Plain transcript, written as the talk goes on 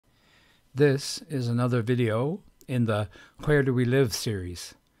This is another video in the Where Do We Live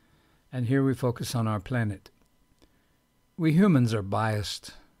series, and here we focus on our planet. We humans are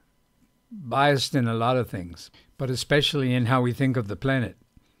biased in a lot of things, but especially in how we think of the planet.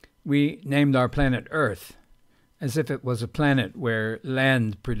 We named our planet Earth as if it was a planet where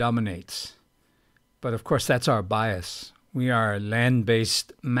land predominates. But of course that's our bias. We are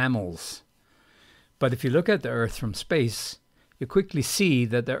land-based mammals. But if you look at the Earth from space, you quickly see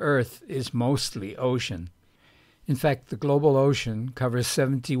that the Earth is mostly ocean. In fact, the global ocean covers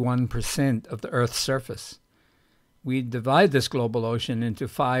 71% of the Earth's surface. We divide this global ocean into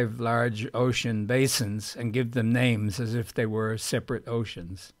 5 large ocean basins and give them names as if they were separate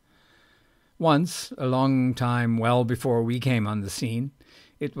oceans. Once, a long time well before we came on the scene,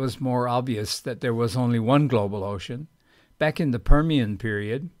 it was more obvious that there was only one global ocean. Back in the Permian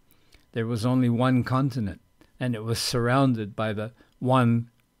period, there was only one continent, and it was surrounded by the one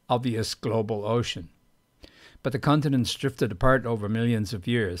obvious global ocean. But the continents drifted apart over millions of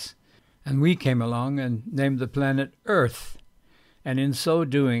years, and we came along and named the planet Earth. And in so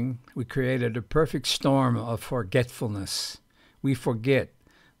doing, we created a perfect storm of forgetfulness. We forget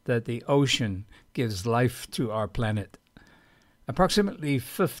that the ocean gives life to our planet. Approximately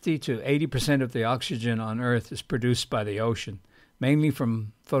 50 to 80% of the oxygen on Earth is produced by the ocean, mainly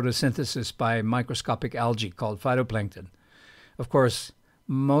from photosynthesis by microscopic algae called phytoplankton. Of course,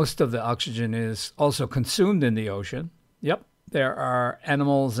 most of the oxygen is also consumed in the ocean. Yep, there are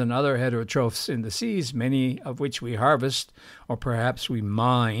animals and other heterotrophs in the seas, many of which we harvest or perhaps we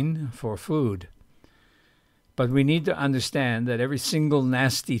mine for food. But we need to understand that every single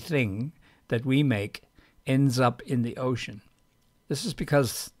nasty thing that we make ends up in the ocean. This is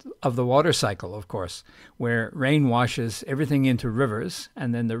because of the water cycle, of course, where rain washes everything into rivers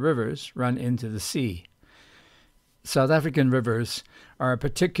and then the rivers run into the sea. South African rivers are a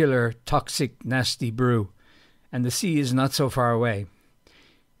particular toxic, nasty brew, and the sea is not so far away.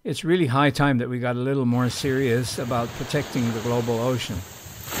 It's really high time that we got a little more serious about protecting the global ocean.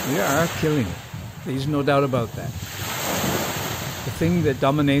 We are killing it. There's no doubt about that. The thing that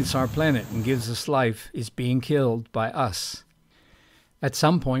dominates our planet and gives us life is being killed by us. At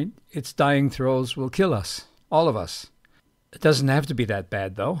some point, its dying throes will kill us, all of us. It doesn't have to be that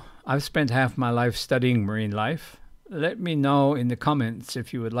bad, though. I've spent half my life studying marine life. Let me know in the comments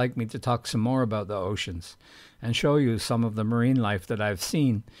if you would like me to talk some more about the oceans and show you some of the marine life that I've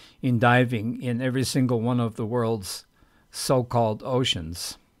seen in diving in every single one of the world's so-called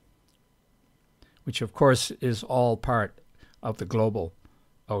oceans, which of course is all part of the global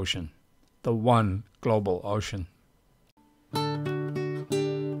ocean, the one global ocean.